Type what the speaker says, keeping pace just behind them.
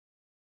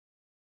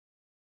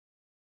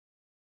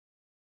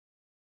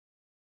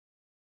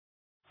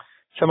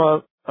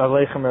Shema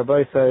Aleichem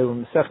Rabbi say,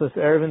 Mesechus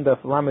Eruvin,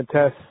 Daf Lamed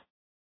Tes,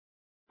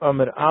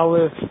 Amid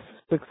Aleph,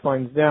 6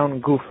 lines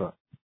down, Gufa.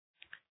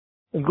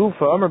 In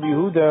Gufa, Amar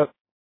Yehuda,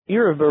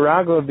 Erev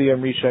Baragla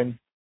B'Yam Rishon,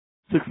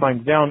 6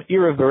 lines down,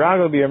 Erev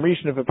Baragla B'Yam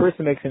Rishon, if a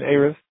person makes an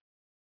Erev,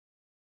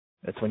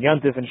 that's when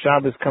Yantif and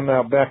Shabbos come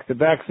out back to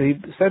back, so he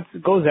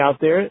goes out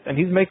there, and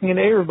he's making an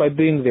Erev by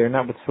being there,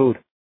 not with food,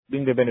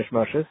 being there Benish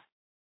Moshes.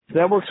 So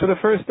that works for the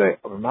first day.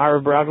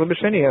 Erev Baragla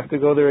B'Sheni, he has to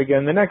go there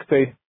again the next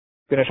day.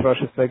 Finish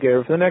Moshes make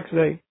Erev for the next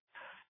day.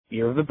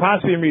 Erev the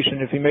Pasvim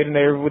Rishon, if he made an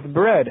Erev with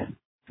bread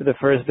for the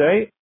first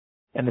day,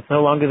 and it's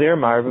no longer there,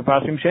 Ma'arav the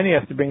Pasvim Sheni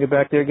has to bring it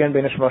back there again,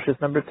 Finish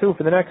Moshes number 2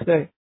 for the next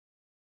day.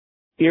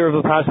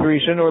 Erev the Pasvim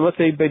Rishon, or let's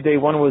say by day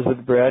 1 was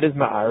with bread, is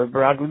Ma'arav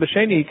Baragla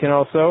B'Sheni. He can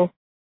also,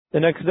 the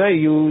next day,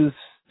 use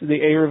the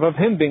Erev of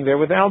him being there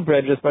without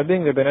bread, just by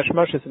being there, Finish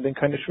Moshes and being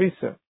kind of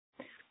Shvisa.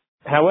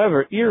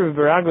 However, Erev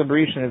Baragla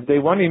B'Rishon, if day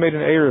 1 he made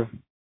an Erev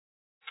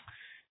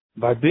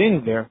by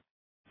being there,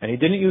 and he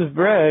didn't use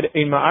bread, a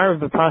ma'arav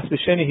b'pas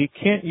b'sheni, he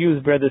can't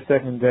use bread the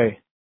second day.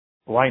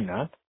 Why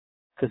not?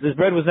 Because this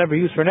bread was never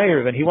used for an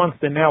Erev, and he wants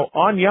to now,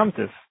 on Yom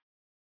Tov,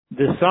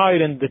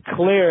 decide and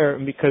declare,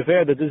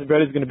 mikaveh, that this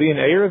bread is going to be an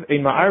Erev, a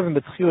ma'arav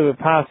b'tchila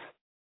b'pas.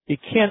 He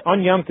can't,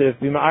 on Yom Tov,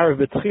 be ma'arav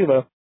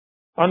b'tchila,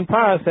 on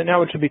pas, and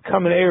now it should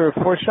become an Erev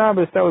for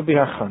Shabbos, that would be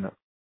hachana.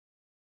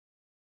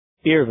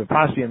 Erev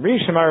b'pas b'yam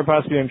rishon, ma'arav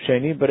b'pas b'yam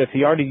sheni, but if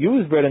he already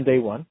used bread on day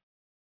 1,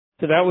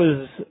 so that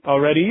was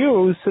already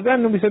used, so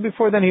then we said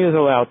before, then he is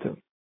allowed to.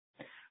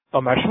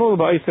 But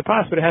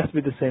it has to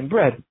be the same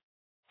bread.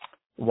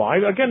 Why?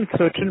 Again,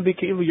 so it shouldn't be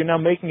keilu, you're now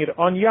making it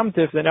on Yom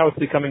Tif, then now it's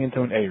becoming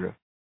into an Erev.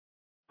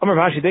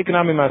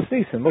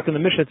 Look in the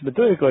Mishnah, it's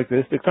B'duyik like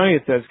this.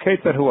 It says,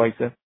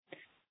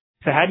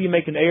 so how do you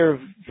make an Erev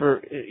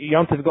for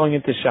Yom Tif going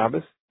into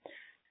Shabbos?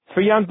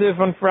 For Yom Tif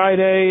on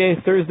Friday,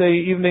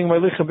 Thursday evening,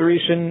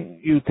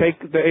 you take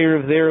the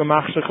Erev there,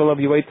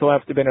 you wait till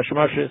after Ben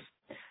HaShemashis.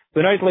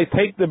 The night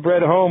take the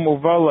bread home,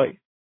 uvalei.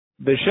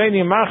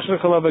 B'sheni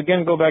machshechalav,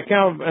 again go back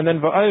out, and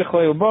then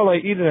va'aychlei uvalei,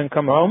 eat it and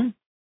come home.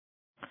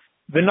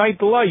 The night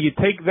you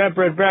take that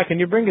bread back and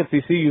you bring it, so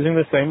you see, using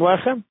the same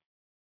lechem.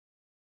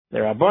 The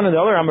Rabban and the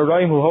other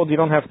Amoraim who hold you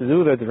don't have to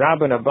do that, the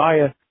Rabban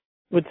Abaya,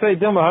 would say,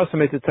 Dilma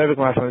Hasam it's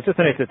just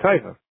an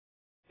Eitzah.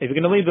 If you're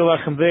going to leave the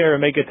lechem there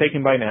and make it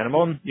taken by an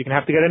animal, you can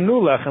have to get a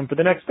new lechem for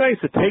the next day,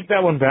 so take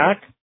that one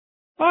back.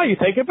 You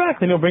take it back,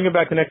 then you'll bring it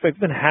back the next day. It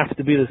doesn't have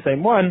to be the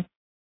same one.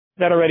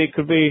 That already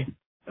could be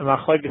a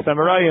machlekes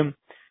amarayim.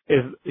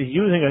 If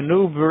using a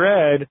new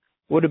bread,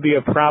 would it be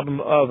a problem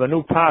of a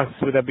new pas?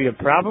 Would that be a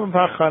problem of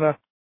hachana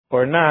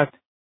or not?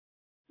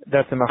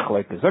 That's a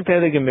machlekes. Okay,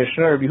 the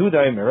Mishnah, Rabbi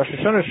Yehuda Aimer, Rosh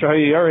Hashanah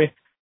Shahayari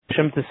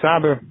Shem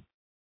Tesaber.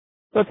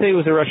 Let's say it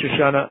was a Rosh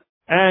Hashanah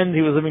and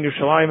he was living in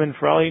Yerushalayim, and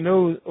for all he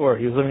knew, or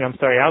he was living,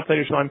 outside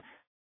Yerushalayim,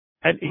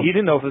 and he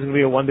didn't know if it was going to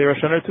be a 1-day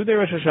Rosh Hashanah or 2-day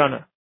Rosh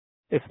Hashanah.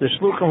 If the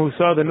shluchim who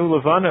saw the new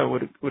Levana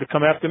would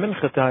come after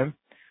Mincha time,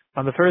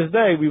 on the first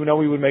day, we know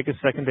we would make a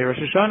 2nd-day Rosh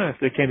Hashanah. If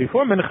they came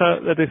before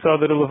Mincha, that they saw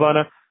the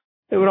Levana,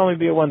 it would only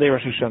be a 1-day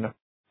Rosh Hashanah.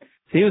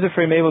 So he was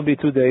afraid maybe it would be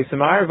 2 days. So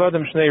Ma'arav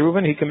Adam Shnei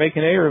Eruvin, he can make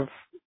an Erev,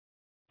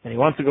 and he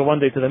wants to go 1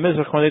 day to the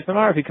Mizrach, 1 day to the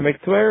Ma'arav, he can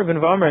make 2 Erev in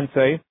V'amar and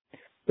say,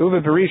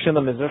 Uve Barish in the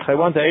Mizrach, I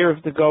want the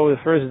Erev to go the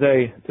first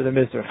day to the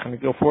Mizrach, and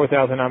go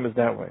 4,000 amas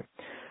that way.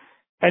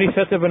 And he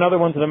sets up another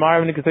one to the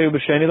Ma'arav, and he can say,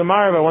 Ubesheni the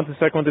Ma'arav, I want the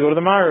second one to go to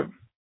the Ma'arav.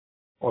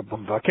 Or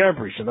Bumvaker,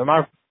 Barish in the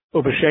Ma'arav,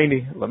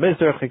 Ubesheni, the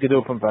Mizrach, he could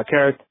do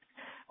Bumvaker.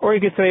 Or you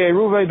could say,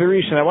 Eruvin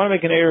Berishan, I want to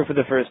make an Erev for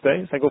the first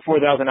day, so I go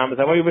 4,000 amas.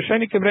 I want you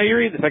B'sheni Kibnei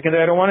Yiri. The second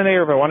day I don't want an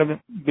Erev. I want to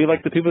be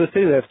like the people that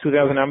say they have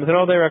 2,000 amas in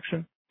all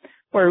direction.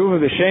 Or Eruvin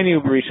B'sheni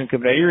Berishan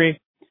Kibnei Yiri.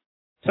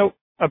 So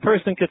a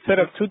person could set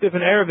up 2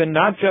 different Erev, and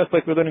not just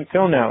like we're learning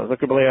till now,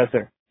 like Rabbi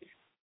Eliezer.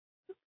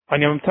 On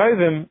Yom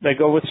Tovim, they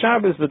go with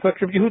Shabbos, but like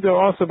Rabbi Yehuda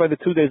also by the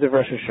 2 days of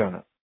Rosh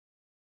Hashanah.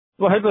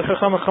 Well, Hedlech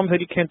Chacham Acham said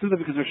you can't do that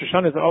because Rosh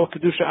Hashanah is all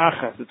Kedusha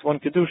Achas. It's one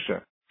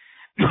Kedusha.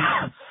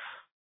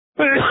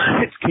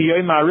 It's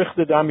kiyay ma'arich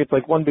the dam, it's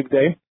like one big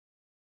day.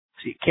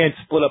 So you can't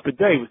split up a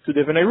day with 2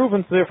 different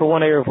Eruvin, so therefore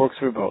 1 Erev works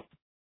for both.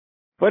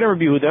 But in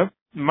Rabbi Yehuda,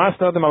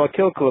 Masna Adam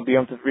Alakil Kula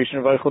B'Yom Tov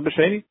Rishon V'Eichel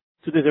B'Sheni,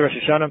 2 days of Rosh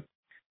Hashanah,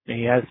 and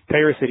he has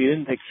payers that he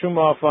didn't take Shuma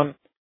off on,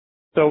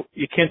 so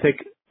you can't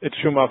take it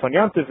Shuma off on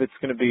Yom Tov, it's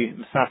going to be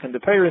Mesach in the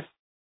payers.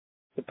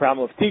 The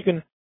problem of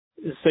Tikkun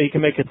is so you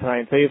can make it tonight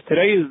and say, if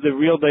today is the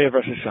real day of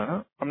Rosh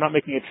Hashanah, I'm not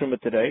making it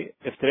Shuma today.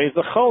 If today is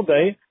the Chol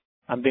day,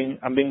 I'm being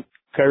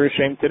Kair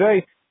Shem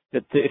today,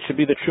 that it should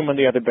be the Truma in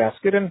the other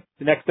basket, and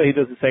the next day he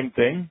does the same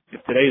thing.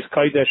 If today is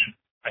Kodesh,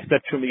 I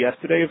said Truma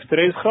yesterday. If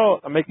today is Chol,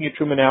 I'm making it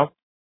Truma now.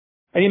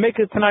 And you make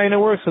it tonight and it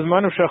works, because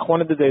Manushach, one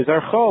of the days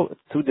are Chol.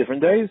 It's 2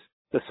 different days,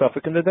 the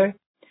suffix in the day.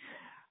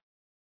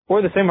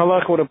 Or the same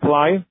halach would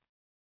apply.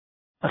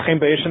 If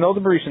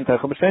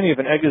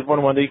an egg is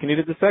born 1 day, you can eat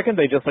it the second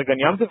day, just like on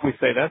Yom Tov, we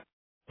say that.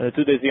 And the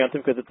 2 days of Yom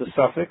Tov, because it's a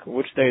suffix,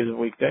 which day is a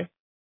weekday.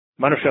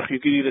 Manushach, you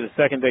could eat it the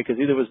second day, because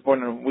either was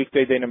born on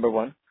weekday, day number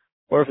 1.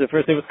 Or if the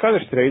first day was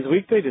Kaddish, today is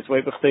weekday, just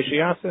wait b'chtei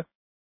sheyasa.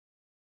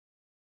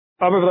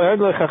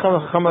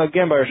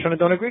 Again, by Rosh Hashanah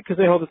don't agree because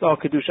they hold it's all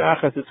Kedusha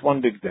Achas, it's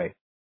one big day.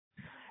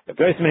 If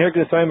there is some here,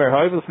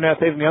 however, from now,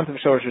 Tevim Yantav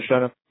Shor Rosh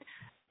Hashanah.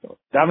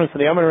 Davening for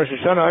the Yom Rosh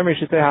Hashanah, Omer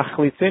should say,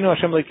 Hachlitzenu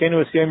Hashem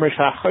Lekeinu Es Yom Rosh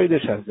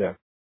HaChodesh Hazeh.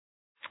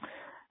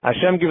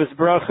 Hashem give us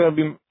bracha,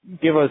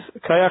 give us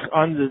kayach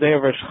on the day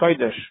of Rosh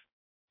Chodesh.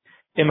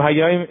 Im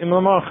hayayim im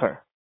lamachar.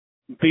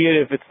 Be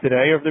it if it's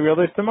today or if the real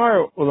day is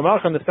tomorrow.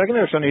 Ulamachar on the second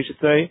Rosh Hashanah, he should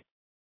say,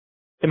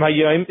 Im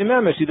hayayim im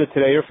emesh, either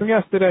today or from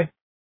yesterday.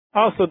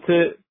 Also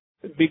to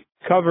be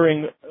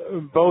covering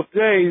both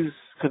days,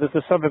 because it's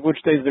a subject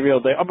which day is the real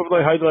day. Again,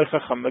 the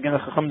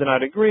Chacham did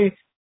not agree,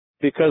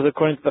 because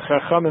according to the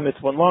Chachamim,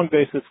 it's one long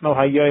day, so it's no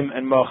hayayim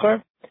and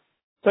machar.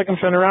 Second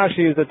Shana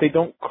Rashi is that they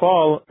don't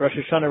call Rosh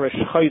Hashanah Rosh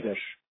Chodesh.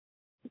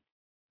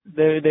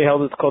 They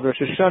held it's called Rosh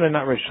Hashanah,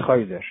 not Rosh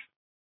Chodesh.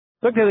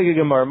 Look at the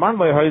Gemara.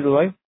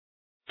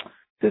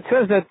 It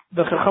says that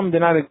the Chacham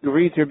did not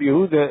agree to Rabbi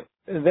Yehuda.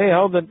 They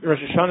held that Rosh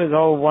Hashanah is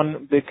all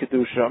one big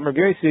kedusha.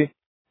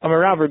 Amar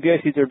Rabbi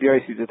Yosi to Rabbi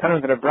Yosi. The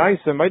Tanakh and Rabbi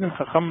Yosi, Maidim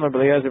Chacham and Rabbi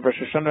Eliezer Rosh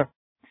Hashanah.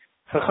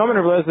 Chacham and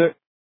Rabbi Eliezer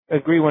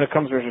agree when it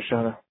comes to Rosh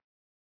Hashanah.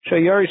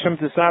 Shayari Shem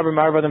Tisaber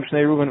Marvadam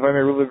Shnei Eruvin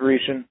Vaymer Ruva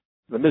Berishin.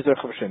 The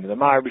Mizrach of B'Sheni. The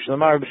Mar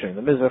B'Sheni.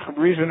 The Mizrach of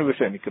Berishin of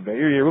B'Sheni.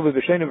 Kabeiri. Ruva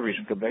B'Sheni of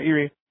Berishin.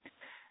 Kabeiri.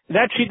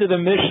 That sheet of the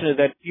Mishnah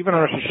that even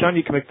on Rosh Hashanah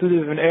you can make 2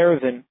 different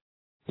Eruvin.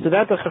 So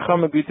that the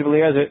Chacham agreed to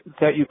Eliezer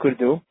that you could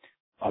do.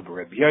 But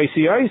Rabbi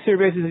Yosi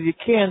says you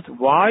can't.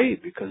 Why?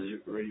 Because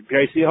Rabbi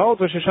Yosi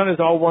holds Rosh Hashanah is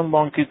all one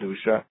long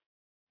kedusha.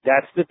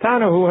 That's the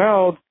Tana who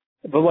held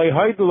V'loi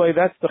Haiduloi.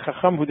 That's the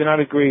Chacham who did not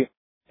agree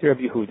to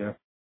Rabbi Yehuda.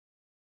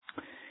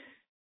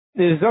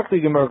 There's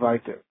Zokti Gemara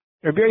Vayter.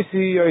 Rabbi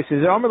Yosi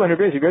says, Amar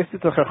Rabbi Yosi to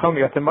Chacham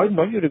Yatem.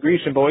 Don't you agree?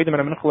 Shem Boedim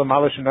and Aminchul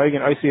Malash and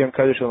Noigin Oisiyam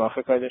Kadosh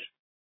Alacha Kadosh.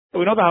 But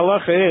we know the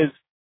halacha is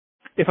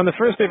if on the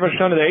first day of Rosh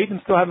Hashanah the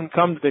Eidim still haven't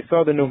come, that they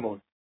saw the new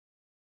moon.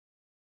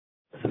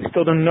 So they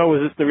still don't know,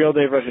 is this the real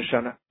day of Rosh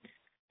Hashanah?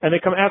 And they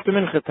come after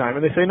Mincha time,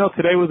 and they say, no,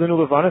 today was the new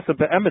Levanis, so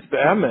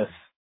be'emes,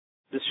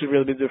 this should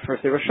really be the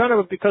first day of Rosh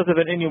Hashanah, but because of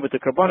an inyan with the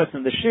Karbonis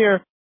and the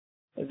Shir,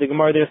 the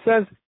Gemara there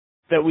says,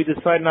 that we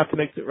decide not to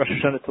make Rosh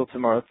Hashanah till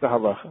tomorrow. It's the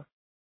halacha.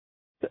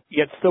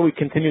 Yet still we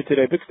continue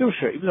today,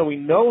 B'Kedusha, even though we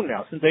know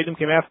now, since Eidim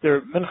came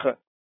after Mincha,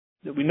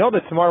 that we know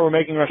that tomorrow we're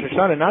making Rosh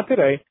Hashanah, not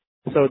today,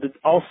 so that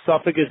all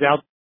suffix is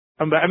out.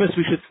 And be'emes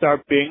we should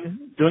start doing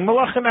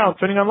malacha now,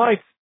 turning on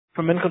lights,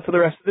 from Mincha to the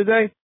rest of the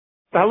day.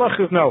 The halach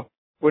is no.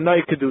 We're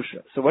not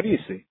Kedusha. So what do you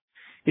see?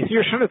 You see,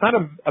 Rosh Hashanah is not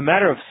a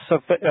matter of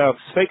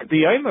Sfeik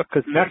Diyayma,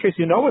 because in that case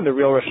you know when the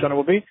real Rosh Hashanah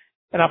will be.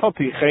 And Afal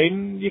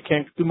Pichein, you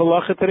can't do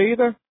Malacha today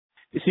either.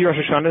 You see, Rosh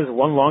Hashanah is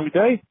one long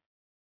day.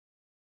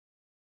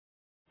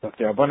 So if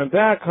they're abundant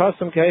back, no, it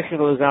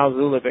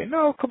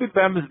could be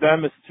Bemis,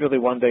 it's really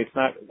one day. It's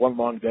not one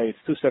long day. It's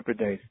 2 separate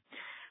days.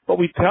 But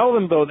we tell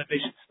them, though, that they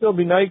should still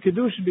be Nai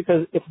Kedusha,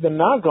 because if they're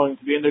not going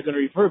to be, and they're going to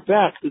revert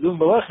back to doing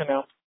Malacha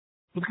now,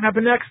 what's going to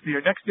happen next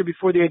year? Next year,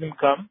 before the Eidim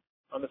come,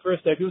 on the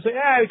first day, people say,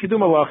 we can do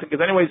Malacha,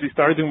 because anyways, we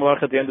started doing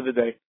Malacha at the end of the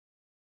day.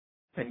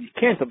 And you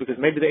can't, because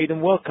maybe the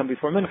Eidim will come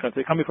before Mincha. If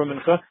they come before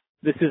Mincha,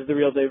 this is the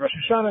real day of Rosh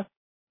Hashanah.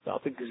 So I'll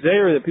think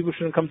Gzeir, that people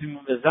shouldn't come to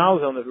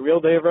Mezalz on the real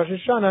day of Rosh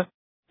Hashanah.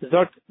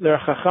 They're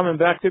Chachamim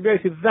back to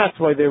Rabbi. That's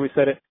why there we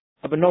said it.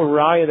 But no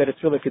raya that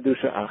it's really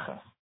Kedusha Achas.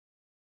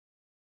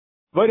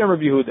 Vayda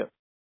Rabbi Yehuda.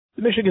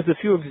 The Mishnah gives a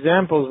few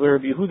examples where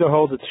Rabbi Yehuda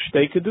holds it's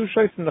Shtei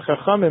Kedusha, and the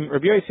Chachamim,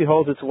 Rabbi Yosi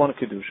holds it's one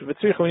Kedusha.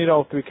 V'tzrich, we need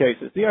all 3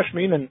 cases. The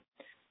Yashmin, and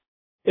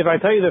if I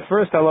tell you the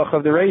first halach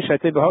of the Reish, I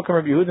say B'Hakam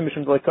Rabbi Yehuda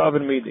Mishum D'Leikav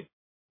and Midi.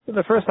 So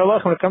the first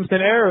halach, when it comes to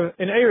an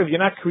Erev, you're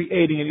not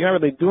creating it, you're not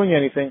really doing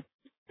anything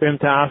for him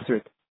to answer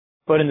it.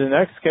 But in the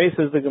next case,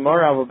 is the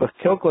Gemara of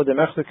B'Kilko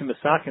Demechlik and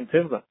Mesak and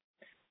Tivla.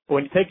 But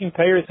when you're taking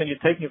payers and you're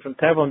taking it from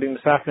Tevla and being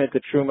Mesak and to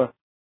Truma,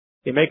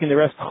 you're making the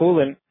rest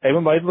chulin.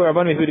 Even by the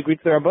Rabbanim, who would agree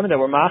to the Rabbanim that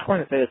we're machmar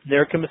and say it's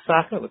ner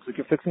kemisachna. It looks like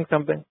you're fixing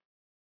something.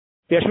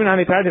 The Yashmin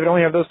Hanitad, if you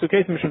only have those 2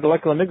 cases, Mishum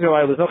D'Lekal and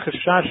Migzor, there's no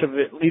chashash of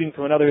it leading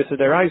to another Yisur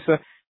Deraisa.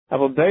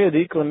 Avabeya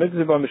D'Ikal and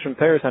Migzor, Mishum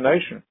Peres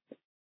Hanayshim.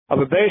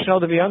 Avabeya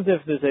Shnal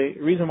Deviyantif, there's a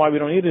reason why we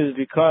don't eat it is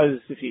because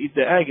if you eat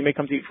the egg, you may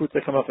come to eat fruits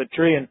that come off a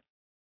tree, and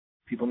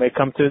people may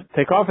come to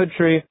take off a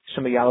tree.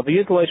 Shemayal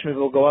V'Yitalashim, maybe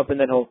will go up and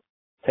then he'll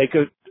take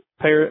a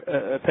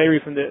peri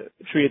from the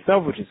tree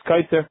itself, which is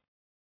kaitzer.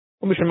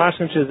 Where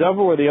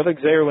the other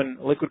gzeir, when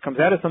liquid comes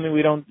out of something,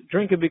 we don't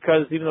drink it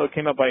because even though it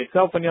came out by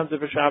itself on Yom Tov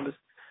for Shabbos,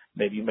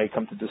 maybe you may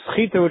come to the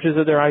schita, which is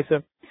a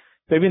deraisa.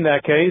 Maybe in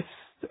that case,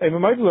 maybe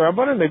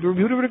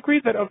Yehuda would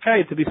agree that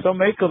okay, to be so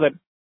makel that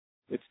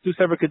it's 2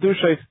 separate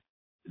kedushas,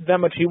 that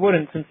much he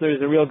wouldn't, since there's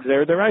a real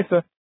gzeir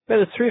deraisa.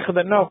 There's a tzricha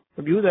that no,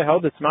 Rabbi Yehuda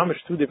held it's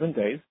mamish 2 different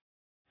days,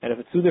 and if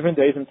it's 2 different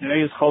days and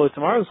today is chol and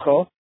tomorrow is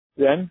chol,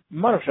 then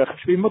marav shech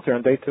should be mutter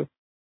on day 2.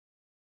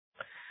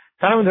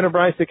 So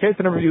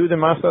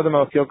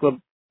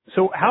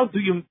how do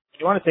you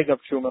want to take up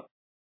Truma?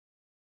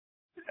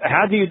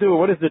 How do you do it?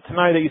 What is the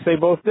Tanai that you say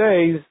both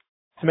days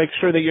to make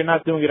sure that you're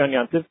not doing it on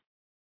Yantiv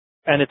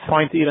and it's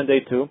fine to eat on day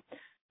 2?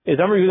 Is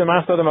Amr Yehuda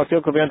Masad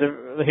Malkil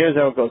Yantiv? Here's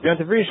how it goes.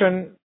 Yantiv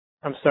Rishon,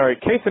 I'm sorry.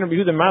 Case in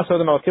Yehuda Masad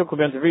Malkil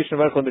Yantiv Rishon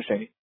V'Echol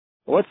B'Sheni.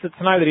 What's the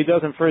Tanai that he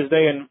does on first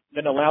day and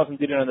then allows him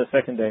to do it on the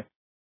second day?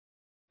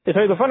 It's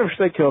like the fun of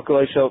Shtei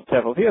Kilkel Shel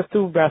Tevel. He has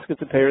 2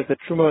 baskets of payers that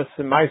Trumos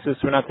and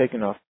Maisus were not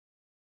taken off.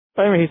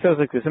 He says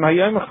like this: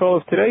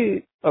 of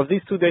today, of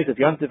these 2 days of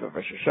Yantiv of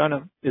Rosh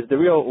Hashanah, is the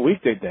real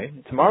weekday day.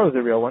 Tomorrow is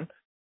the real one.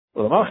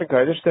 So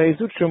today's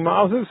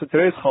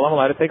Chol. I'm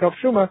allowed to take off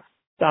Truma.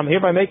 So I'm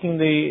hereby making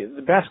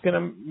the basket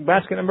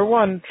number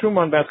 1, Truma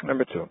on basket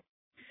number 2.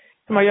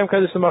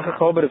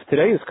 But if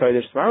today is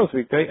Kodesh, tomorrow is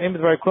weekday,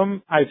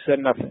 I've said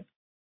nothing.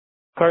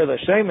 Kar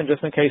L'Shem, and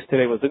just in case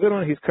today was a good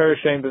one, he's Kar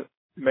L'Shem, but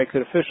makes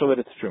it official that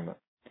it's Truma.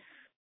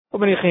 But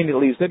when he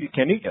leaves it, you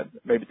can't eat yet.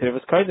 Maybe today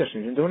was Kodesh,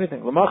 and you didn't do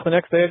anything. Lamach, the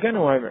next day again,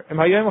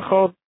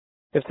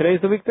 if today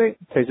is the weekday,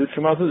 there should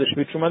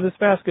be Truma in this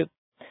basket.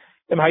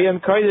 If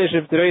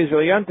today is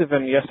really Yantiv,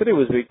 and yesterday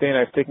was weekday, and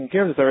I've taken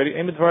care of this already,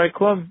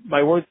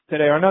 my words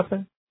today are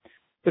nothing.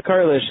 The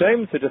Kar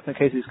L'Shem, so just in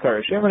case he's Kar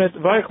L'Shem, and he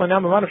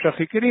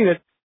could eat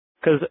it,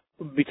 because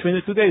between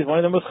the 2 days, one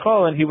of them was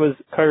Chol, and he was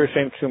Kar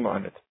L'Shem Truma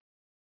on it.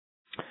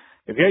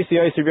 If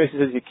Yossi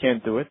says you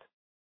can't do it,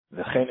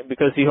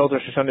 because he holds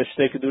Rosh Hashanah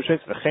Shtei Kedushas,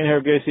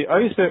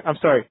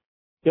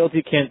 he holds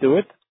you can't do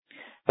it.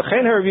 And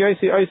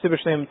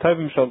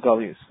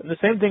the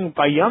same thing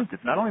by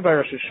Yantiv, not only by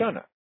Rosh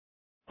Hashanah.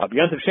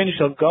 Yantiv Sheni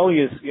Shel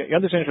Galius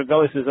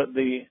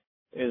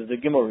is the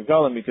Gimel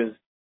Regalim, because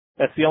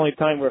that's the only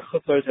time where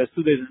Chutzlaritz has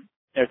 2 days and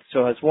Eretz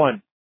Yisrael has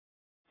 1.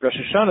 Rosh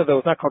Hashanah, though,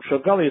 it's not called Shel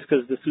Galius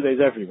because there's 2 days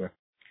everywhere.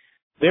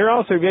 There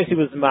also, Rabbi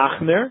was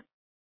Machmer,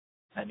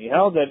 and he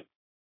held that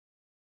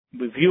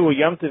we view a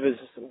Yom Tov as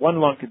 1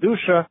 long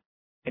Kedusha,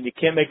 and you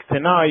can't make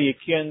Tanai, you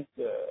can't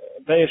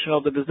Be'esh and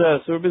all the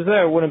Bezeh, so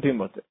Bezeh wouldn't be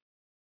Mutter.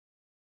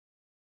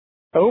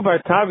 Over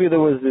Tavi, there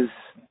was this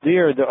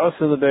deer, the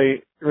Osel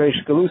Bei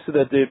Reish Galusa,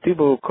 that the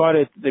people who caught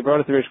it, they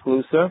brought it to Reish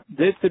Galusa.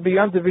 This to be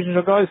Yom Tov Vision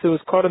Shogalius, it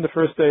was caught on the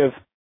first day of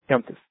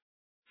Yom Tov.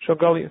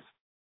 Shogalius.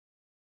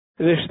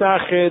 They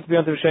shtachet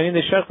Yom Tov Sheni,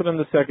 they shechted on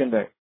the second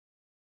day.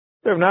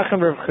 Rav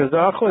Nachman, Rav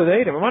Chazal, they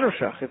ate him.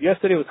 If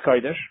yesterday was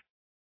Kodesh,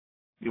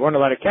 you weren't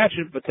allowed to catch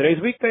it, but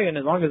today's weekday, and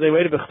as long as they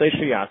waited b'chdei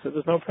sheyasa,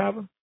 there's no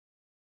problem.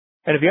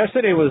 And if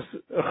yesterday was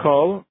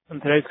Chol,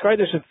 and today's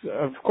Kodesh, it's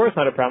of course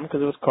not a problem,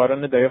 because it was caught on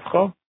the day of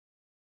Chol.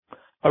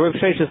 Rav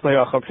Sheshes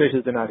Layachal, Rav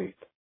Sheshes did not eat.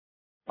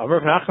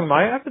 Rav Nachman,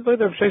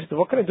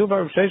 what can I do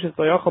about Rav Sheshes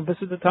Layachal,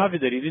 B'sid the Tavi,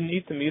 that he didn't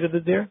eat the meat of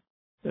the deer?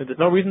 There's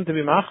no reason to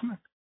be machmer.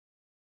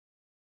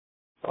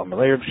 How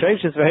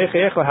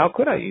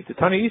could I eat? The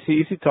Tani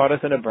Isi taught us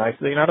in a brayso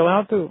that you're not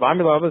allowed to.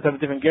 V'amir Lavas have a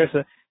different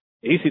gersa.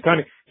 Isi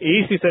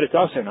said it's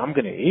us, and I'm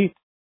going to eat.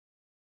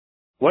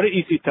 What did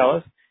Isi tell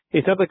us?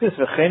 He said like this: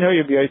 the same way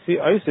Rabbi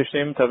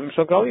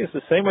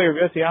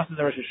Yossi asked in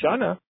Rosh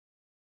Hashanah,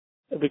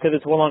 because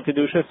it's 1 long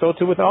kedusha, so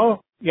too with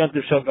all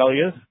Yantiv Shel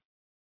Galiyas,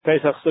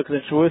 Pesach, Sukkot,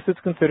 and Shavuos, it's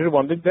considered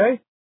 1 big day,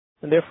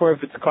 and therefore,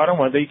 if it's caught on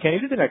 1 day, you can't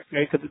eat it the next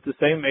day because it's the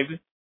same. Maybe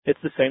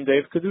it's the same day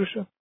of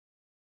kedusha.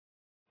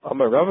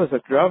 Amar Rava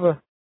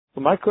Zakrava,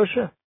 my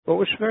kusha. What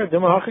was shver?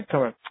 Dima hachik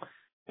kamer.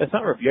 That's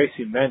not what Rabbi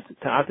Yossi meant.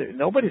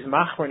 Nobody's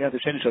machmer in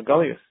Yantiv Sheni Shel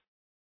Galiyas.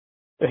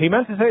 He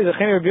meant to say the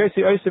Rabbi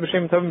Yossi Oiseh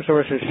b'Shem Tovim Shel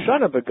Rosh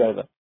Hashanah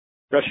beGoyla,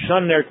 Rosh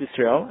Hashanah in Eretz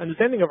Yisrael, and the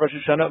same thing of Rosh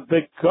Hashanah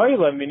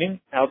beGoyla, meaning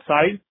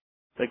outside,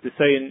 like to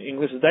say in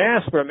English,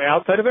 diaspora,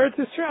 outside of Eretz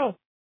Yisrael.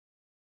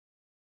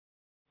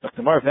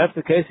 If that's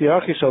the case,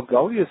 Yachi Shel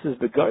Galiyas is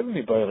beGoyla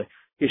miBoyla.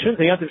 You shouldn't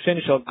say Yantiv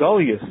Sheni Shel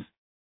Galiyas.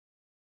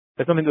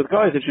 There's something with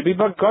Goyla. It should be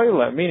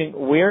beGoyla, meaning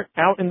we're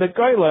out in the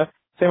Goyla.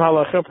 Same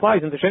halacha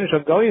applies. And the Sheni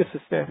Shel Galiyas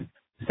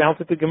sounds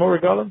like the Gemara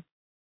Galim.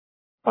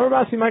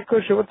 Arabasi my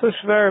kusha. What's so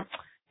shver?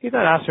 He's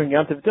not answering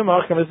Yantiv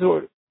Dimachim. This is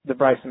what the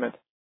brayso meant.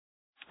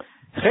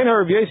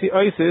 Rabbi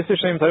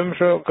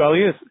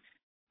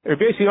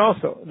Yossi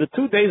also, the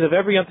 2 days of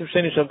every Yantiv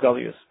Sheni Shel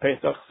Galiyas,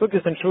 Pesach,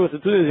 Sukkot, and Shavuos, the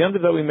 2 days of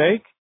Yantiv that we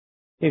make,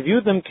 he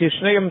viewed them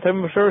Kishnei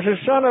Tovim Shel Rosh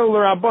Hashanah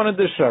L'Rabbanan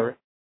D'Shar.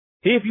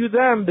 He viewed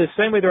them the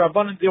same way the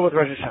Rabbanan deal with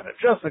Rosh Hashanah,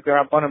 just like the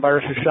Rabbanan by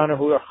Rosh Hashanah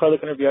who are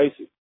Chalak and Rabbi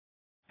Yossi.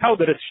 How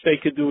did it Shtei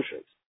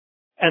Kedushas?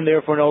 And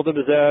therefore, an older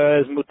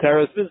Bezeh is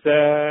Muteras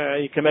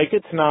Bezeh, you can make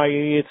it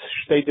Tnai, it's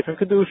Shtei different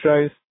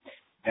Kedushas.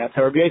 That's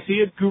how Rabbi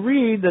Yossi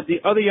agreed that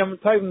the other Yom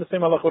Tovim, the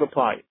same halach would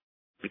apply.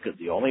 Because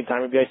the only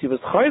time Rabbi Yossi was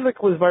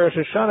Chaylik was by Rosh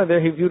Hashanah,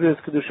 there he viewed it as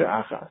Kedusha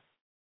Achas.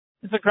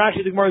 It's like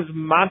Rashi, the Gemara is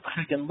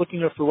matchik and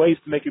looking for ways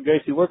to make Rabbi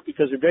Yossi work,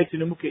 because Rabbi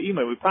Yossi Nemuka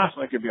Ima, we pass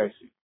like Rabbi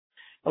Yossi.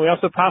 And we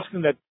also pass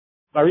him that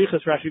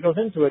Barichas Rashi goes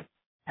into it,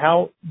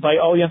 how by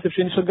all Yantiv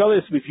Sheni Shel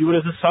Galiyas we view it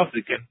as a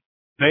suffix, and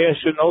they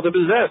should know the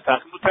Bezeh,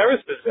 Tach Muteris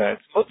Bezeh.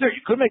 It's Muter,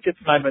 you could make it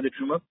tonight by the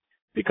Truma,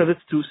 because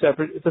it's 2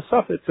 separate, it's a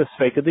suffix, it's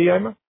a Sveika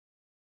D'Yayma.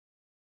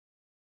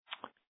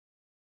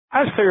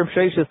 As for Reb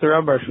Sheshes the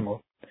Rabbi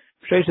Shmuel,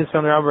 Sheshes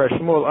found the Rabbi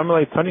Shmuel,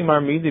 Amalei Tani Mar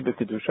Midi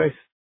B'Kedushais.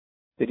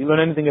 Did you learn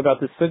anything about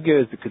the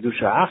Sugya? Is the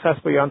Kedusha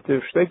Achas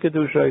B'Yantiv, Shtei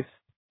Kedushais?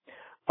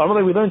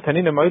 Amalei, we learned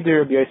Tanina Moedir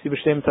Rabbi Yossi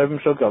B'Shem Tovim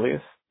Shel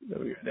Galiyas.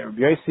 Rabbi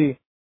Yossi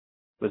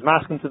was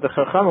masking to the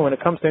Chachama when it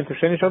comes to Yantiv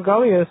Sheni Shel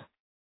Galiyas,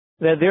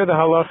 that there the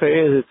halacha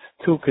is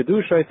it's 2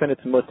 Kedushais and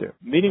it's mutter.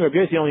 Meaning Rabbi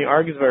Yossi only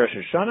argues by Rosh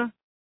Hashanah,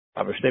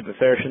 Aber steht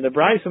beferish in the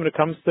Bryce, when it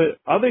comes to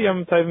other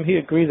Yom Tovim, he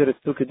agrees that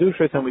it's two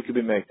Kedushas and we could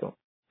be Mekel.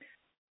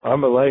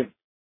 Amalei,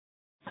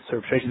 so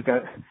Rav Sheshes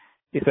got,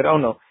 he said, oh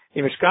no,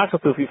 if you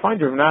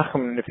find Rav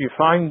Nachman, if you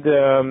find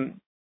Rav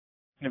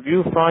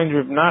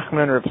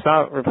Nachman and Rav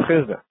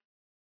Chizda,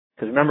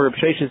 because remember Rav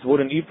Sheshes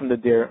wouldn't eat from the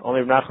deer,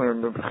 only Rav Nachman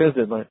and Rav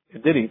Chizda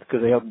did eat,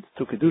 because they held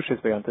two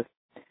Kedushas they wanted.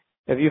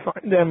 If you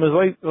find them, I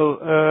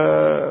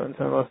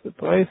lost the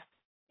place.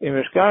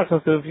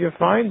 If you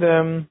find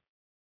them,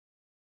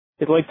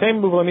 it's like same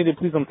move.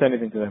 Please don't say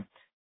anything to them,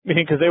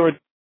 meaning because they were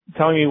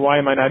telling me why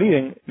am I not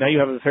eating. Now you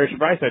have a fair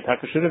Shabbos. I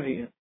should have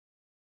eaten.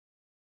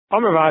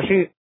 Amr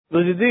Vashi,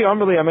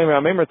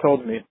 Amemer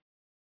told me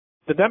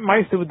that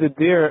meister with the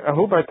deer, it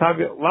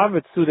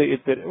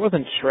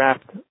wasn't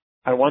strapped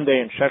on one day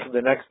and shackled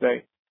the next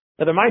day.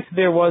 Now the meister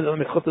there was on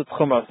the Chutzat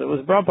Chumas. It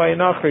was brought by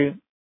Nachri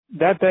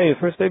that day, the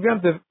first day of Yom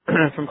Tov,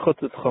 from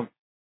Chutzat Chum.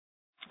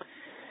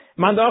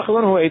 It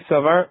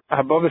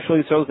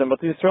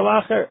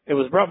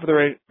was brought for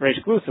the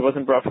Reish Glus, it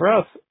wasn't brought for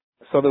us.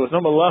 So there was no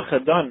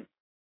malacha done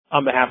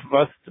on behalf of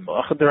us. The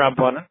malacha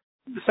derabbanan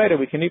decided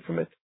we can eat from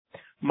it.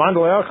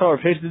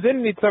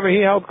 Didn't eat tzavar,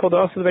 he held called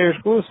us the Reish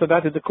Glus, so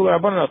that is the kula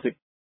rabbanan.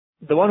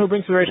 The one who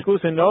brings the Reish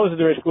Glus and knows that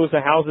the Reish Glus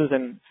houses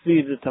and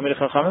feeds the Tamid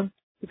Chachamim,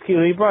 it's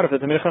kila he brought it. The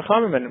Tamid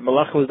Chachamim and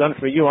malacha was done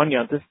for you on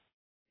Yantis.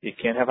 You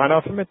can't have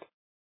hanaf from it.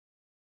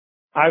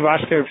 What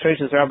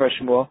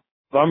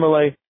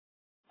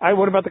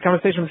about the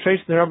conversation with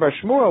Sheish and Rabbi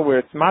Shmuel, where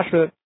it's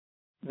Mashra,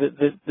 the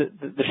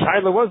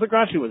Shaila was the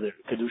Grashi, was it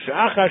Kedusha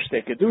Achash,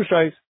 the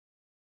Kedushais?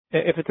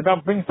 If it's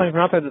about bringing something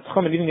from outside the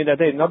Tchum and eating it that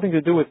day, nothing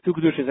to do with two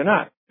Kedushas or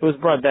not. It was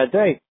brought that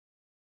day.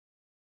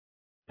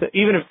 So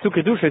even if two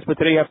Kedushas, but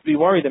today you have to be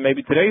worried that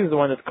maybe today is the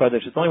one that's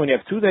Kaddish. It's only when you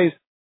have 2 days.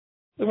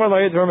 He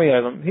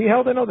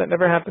held it, no, that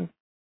never happened.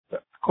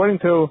 According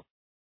to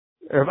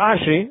Rav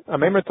Ashi,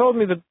 Ameimer told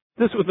me that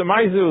this was the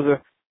Maizu, was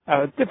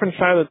a different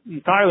Shaila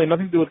entirely,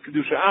 nothing to do with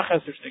Kedusha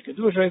Achas or Shnei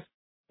Kedushas.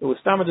 It was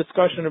some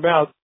discussion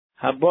about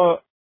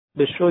Haba,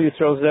 B'Shul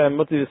Yisrael Zeh,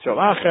 Muti Yisrael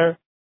Acher,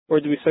 or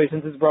do we say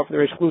since it's brought for the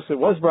Reish Klus, it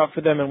was brought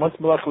for them, and once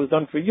Malacha was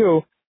done for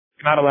you,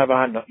 you're not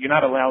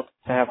allowed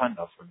to have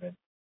Hanaf from it.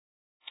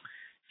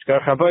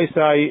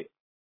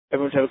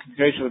 Everyone should have a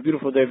consideration of a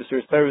beautiful day of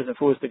Surah service and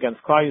forced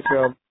against Klal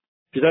Yisrael.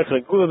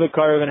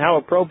 And how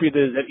appropriate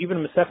it is that even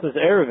Masechtas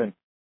Eruvin,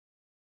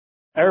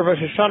 Erev Rosh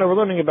Hashanah, we're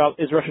learning about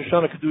is Rosh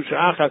Hashanah Kedusha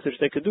Achas or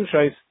Shtei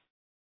Kedushais.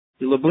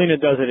 The Lublina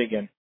does it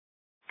again.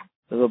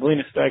 The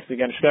Lublina strikes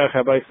again. Shkach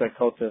Habayis like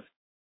Koltev.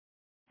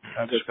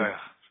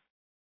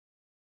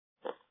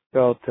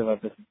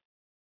 Koltev.